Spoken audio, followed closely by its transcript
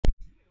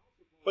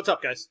What's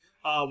up, guys?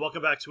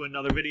 Welcome back to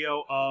another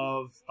video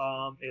of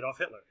Adolf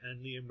Hitler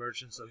and the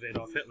emergence of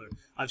Adolf Hitler.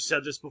 I've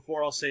said this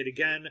before, I'll say it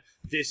again.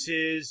 This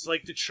is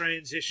like the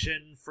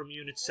transition from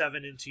Unit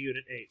 7 into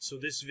Unit 8. So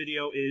this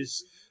video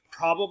is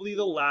probably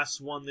the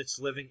last one that's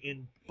living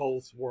in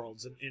both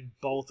worlds, and in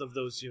both of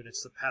those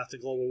units, the path to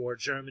global war,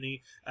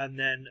 Germany, and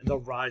then the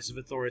rise of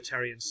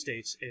authoritarian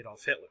states,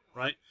 Adolf Hitler,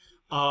 right?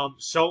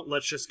 So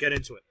let's just get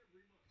into it.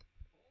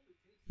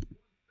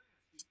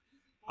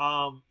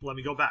 Let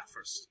me go back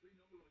first.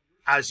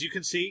 As you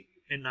can see,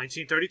 in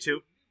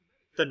 1932,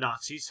 the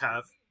Nazis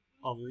have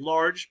a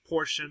large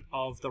portion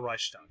of the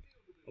Reichstag,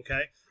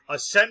 okay?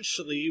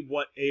 Essentially,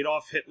 what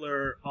Adolf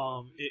Hitler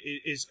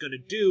is going to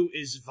do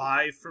is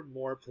vie for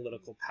more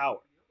political power,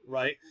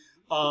 right?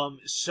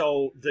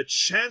 So the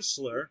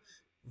Chancellor,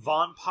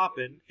 von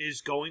Papen, is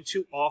going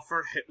to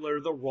offer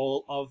Hitler the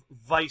role of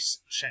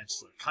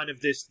Vice-Chancellor, kind of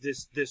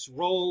this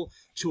role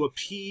to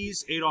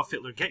appease Adolf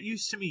Hitler. Get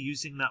used to me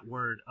using that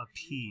word,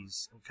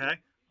 appease, okay?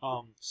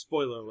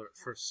 Spoiler alert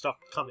for stuff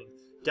coming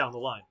down the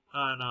line.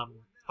 And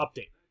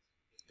update.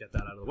 Get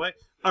that out of the way.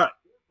 All right.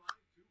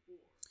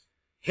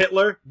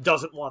 Hitler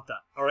doesn't want that.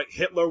 All right.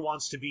 Hitler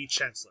wants to be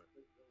chancellor.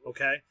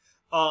 Okay.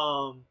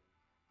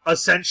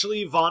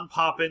 Essentially, von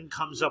Papen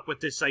comes up with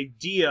this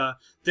idea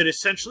that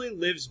essentially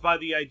lives by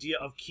the idea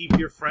of keep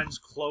your friends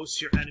close,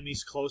 your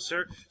enemies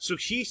closer. So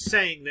he's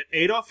saying that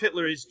Adolf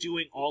Hitler is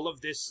doing all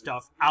of this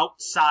stuff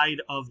outside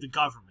of the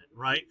government,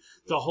 right?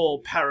 The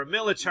whole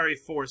paramilitary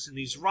force and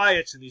these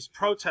riots and these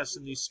protests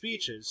and these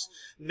speeches.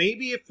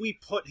 Maybe if we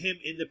put him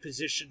in the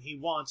position he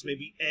wants,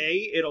 maybe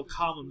A, it'll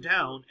calm him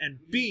down, and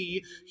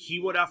B, he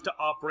would have to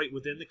operate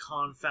within the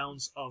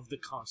confines of the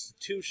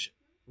Constitution.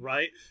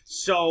 Right?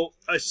 So,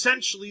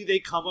 essentially, they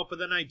come up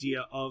with an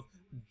idea of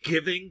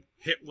giving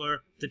Hitler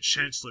the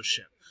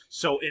chancellorship.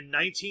 So, in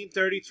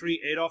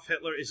 1933, Adolf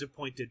Hitler is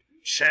appointed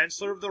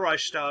Chancellor of the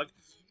Reichstag,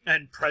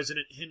 and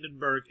President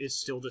Hindenburg is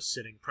still the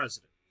sitting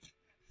president.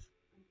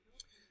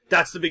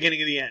 That's the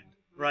beginning of the end,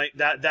 right?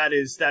 That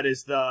is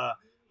the,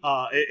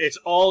 it's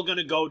all going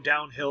to go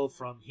downhill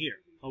from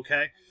here,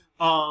 okay?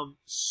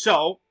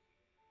 So,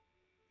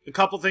 a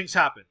couple things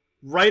happen.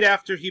 Right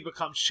after he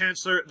becomes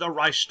Chancellor, the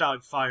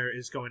Reichstag fire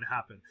is going to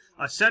happen.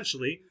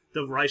 Essentially,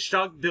 the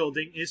Reichstag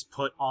building is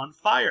put on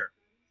fire.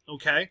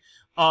 Okay?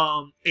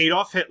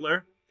 Adolf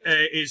Hitler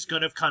is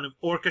going to kind of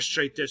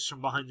orchestrate this from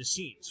behind the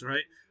scenes,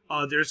 right?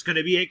 There's going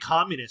to be a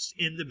communist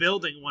in the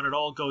building when it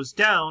all goes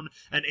down,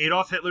 and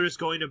Adolf Hitler is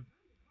going to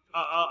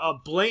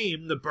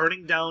blame the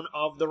burning down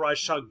of the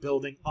Reichstag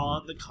building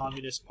on the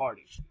Communist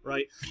Party,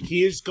 right?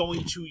 He is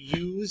going to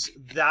use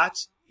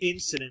that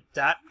incident,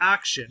 that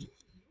action,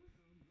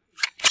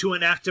 to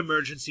enact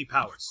emergency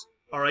powers.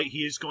 All right,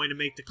 he is going to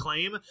make the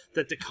claim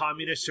that the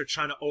communists are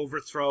trying to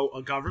overthrow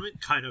a government.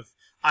 Kind of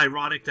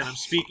ironic that I'm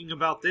speaking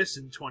about this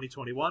in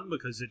 2021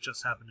 because it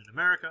just happened in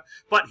America.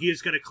 But he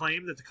is going to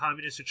claim that the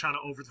communists are trying to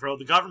overthrow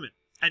the government.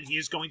 And he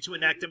is going to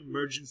enact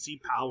emergency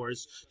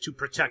powers to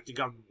protect the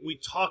government. We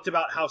talked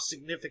about how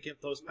significant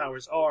those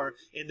powers are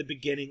in the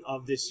beginning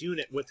of this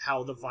unit with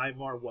how the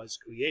Weimar was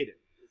created.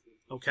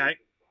 Okay?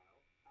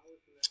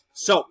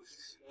 So,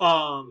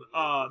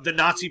 the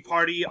Nazi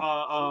Party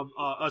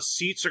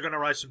seats are going to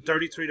rise from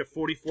 33 to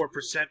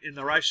 44% in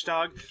the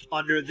Reichstag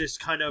under this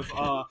kind of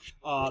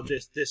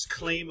this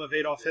claim of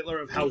Adolf Hitler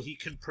of how he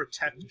can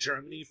protect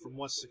Germany from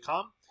what's to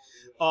come.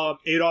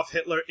 Adolf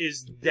Hitler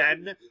is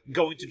then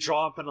going to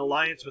draw up an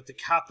alliance with the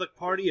Catholic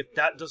Party. If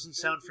that doesn't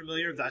sound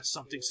familiar, that's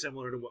something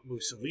similar to what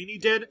Mussolini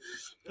did.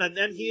 And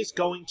then he is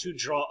going to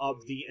draw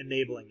up the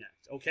Enabling Act.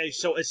 Okay,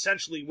 so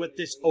essentially with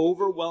this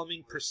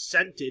overwhelming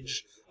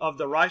percentage of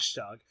the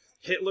Reichstag,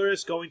 Hitler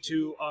is going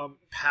to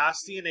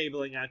pass the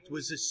Enabling Act,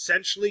 which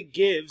essentially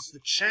gives the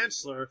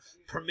Chancellor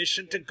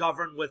permission to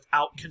govern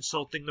without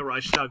consulting the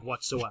Reichstag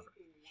whatsoever.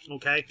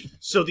 Okay?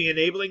 So the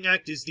Enabling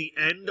Act is the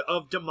end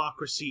of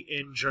democracy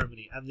in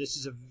Germany. And this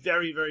is a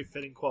very, very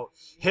fitting quote.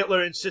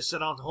 Hitler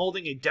insisted on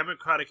holding a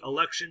democratic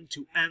election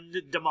to end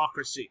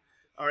democracy.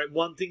 All right,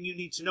 one thing you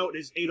need to note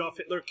is Adolf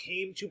Hitler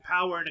came to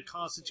power in a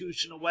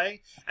constitutional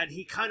way, and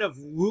he kind of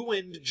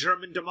ruined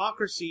German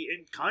democracy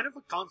in kind of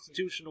a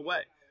constitutional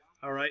way.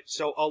 All right,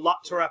 so a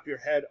lot to wrap your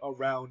head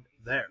around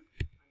there.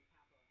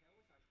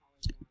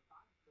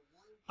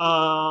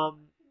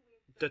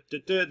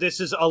 This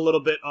is a little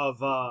bit of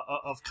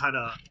kind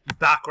of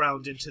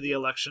background into the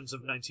elections of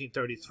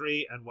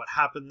 1933 and what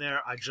happened there.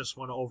 I just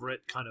went over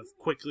it kind of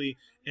quickly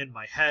in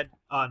my head.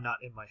 Not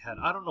in my head.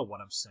 I don't know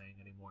what I'm saying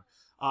anymore.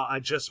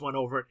 I just went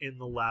over it in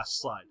the last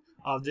slide.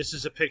 This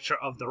is a picture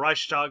of the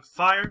Reichstag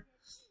fire.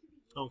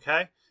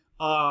 Okay.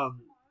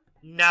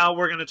 Now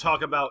we're going to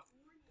talk about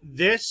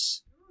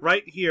this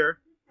right here,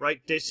 right?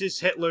 This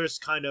is Hitler's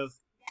kind of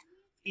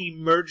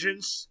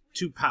emergence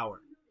to power,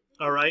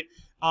 all right?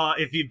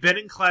 If you've been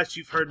in class,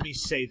 you've heard me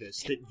say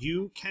this, that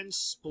you can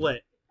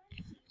split,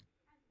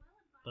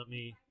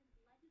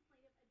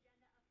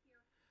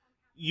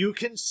 you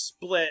can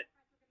split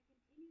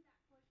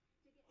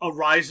a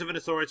rise of an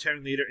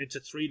authoritarian leader into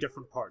three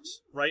different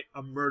parts, right?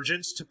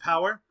 Emergence to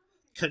power,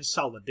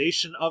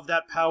 consolidation of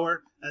that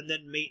power, and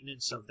then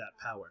maintenance of that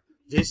power.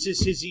 This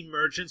is his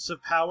emergence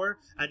of power,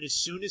 and as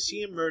soon as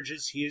he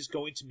emerges, he is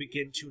going to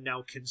begin to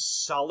now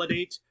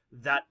consolidate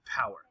that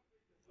power.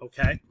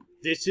 Okay?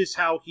 This is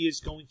how he is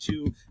going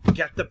to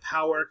get the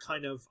power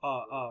kind of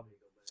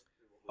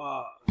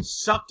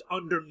sucked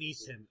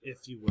underneath him,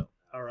 if you will.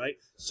 All right?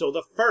 So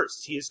the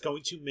first, he is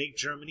going to make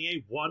Germany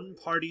a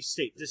one-party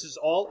state. This is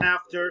all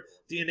after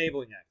the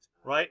Enabling Act,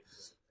 right?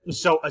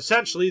 So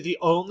essentially, the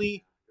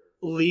only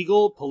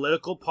legal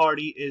political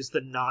party is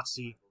the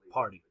Nazi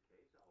Party.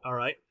 All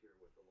right?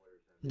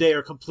 They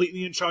are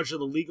completely in charge of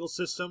the legal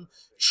system.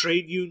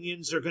 Trade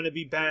unions are going to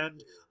be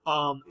banned.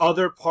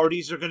 Other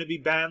parties are going to be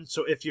banned.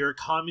 So if you're a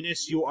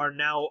communist, you are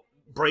now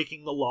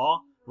breaking the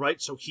law,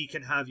 right? So he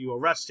can have you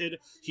arrested.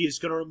 He is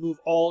going to remove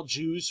all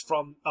Jews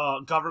from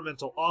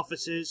governmental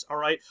offices, all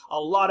right?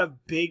 A lot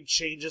of big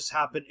changes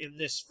happen in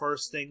this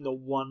first thing, the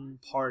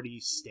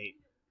one-party state,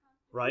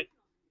 right?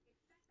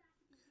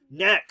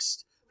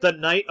 Next, the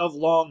Night of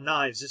Long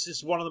Knives. This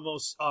is one of the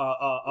most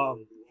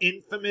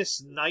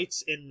infamous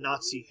nights in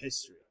Nazi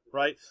history,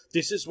 right?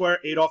 This is where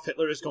Adolf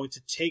Hitler is going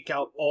to take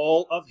out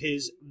all of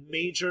his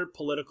major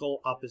political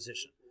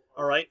opposition,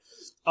 all right?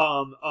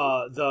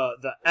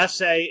 The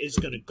SA is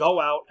going to go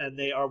out, and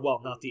they are,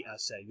 well, not the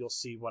SA. You'll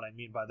see what I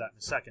mean by that in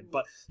a second.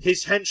 But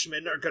his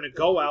henchmen are going to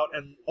go out,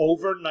 and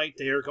overnight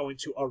they are going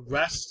to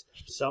arrest,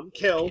 some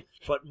kill,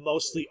 but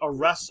mostly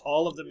arrest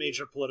all of the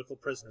major political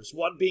prisoners.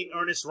 One being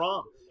Ernest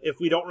Röhm. If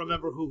we don't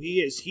remember who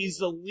he is, he's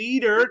the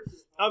leader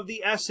of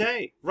the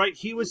SA, right?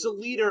 He was the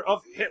leader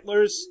of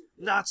Hitler's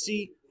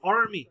Nazi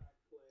army,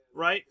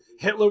 right?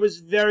 Hitler was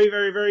very,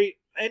 very, very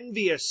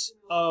envious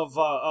of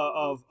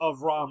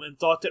Röhm and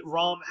thought that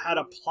Röhm had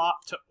a plot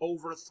to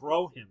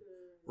overthrow him,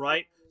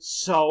 right?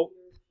 So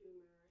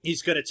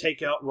he's going to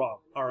take out Röhm,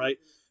 all right?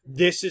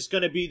 This is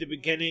going to be the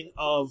beginning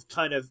of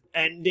kind of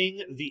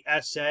ending the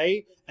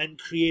SA and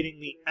creating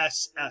the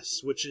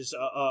SS, which is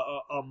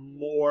a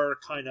more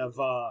kind of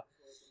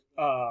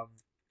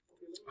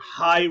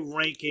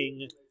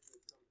high-ranking,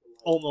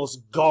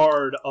 almost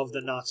guard of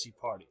the Nazi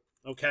Party,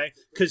 okay?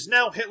 Because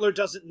now Hitler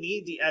doesn't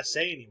need the SA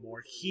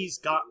anymore. He's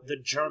got the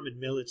German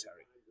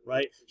military,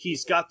 right?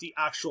 He's got the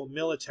actual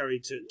military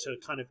to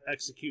kind of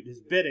execute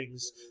his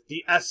biddings.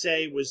 The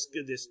SA was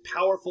this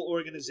powerful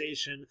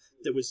organization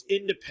that was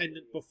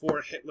independent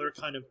before Hitler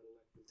kind of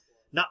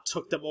not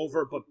took them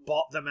over, but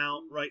bought them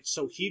out, right?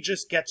 So he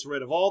just gets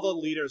rid of all the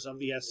leaders of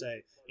the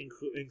SA,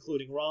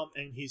 including Röhm,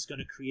 and he's going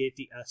to create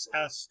the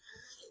SS.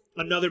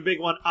 Another big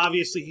one,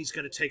 obviously, he's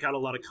going to take out a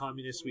lot of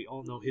communists. We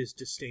all know his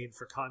disdain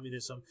for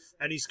communism.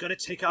 And he's going to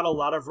take out a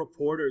lot of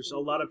reporters. A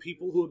lot of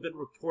people who have been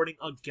reporting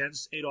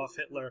against Adolf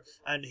Hitler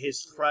and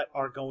his threat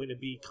are going to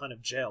be kind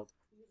of jailed.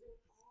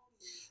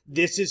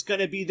 This is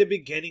going to be the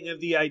beginning of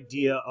the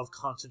idea of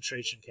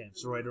concentration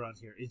camps right around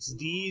here. It's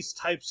these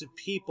types of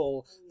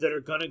people that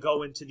are going to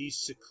go into these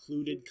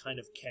secluded kind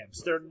of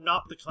camps. They're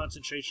not the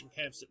concentration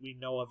camps that we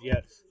know of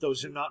yet.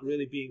 Those are not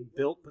really being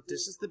built, but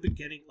this is the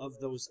beginning of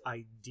those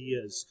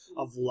ideas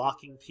of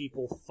locking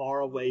people far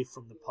away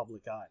from the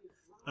public eye.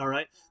 All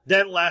right.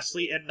 Then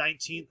lastly, in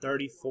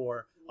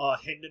 1934,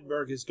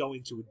 Hindenburg is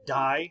going to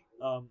die,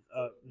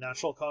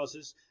 natural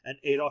causes, and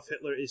Adolf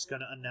Hitler is going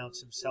to announce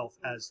himself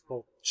as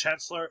both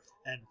Chancellor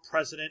and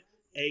President,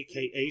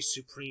 a.k.a.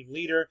 Supreme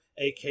Leader,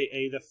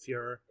 a.k.a. the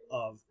Führer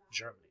of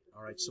Germany.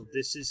 All right, so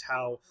this is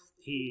how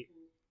he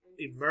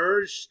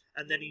emerged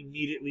and then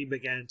immediately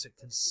began to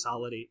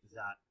consolidate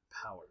that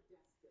power.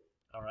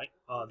 All right,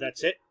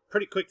 that's it.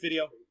 Pretty quick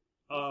video.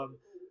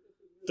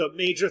 The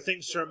major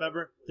things to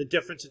remember, the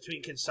difference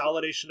between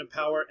consolidation of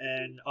power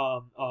and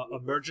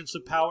emergence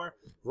of power,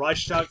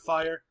 Reichstag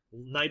fire,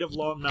 Night of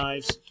Long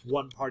Knives,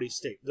 one-party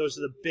state. Those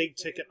are the big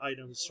ticket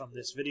items from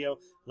this video.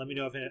 Let me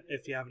know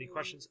if you have any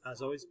questions. As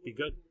always, be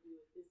good.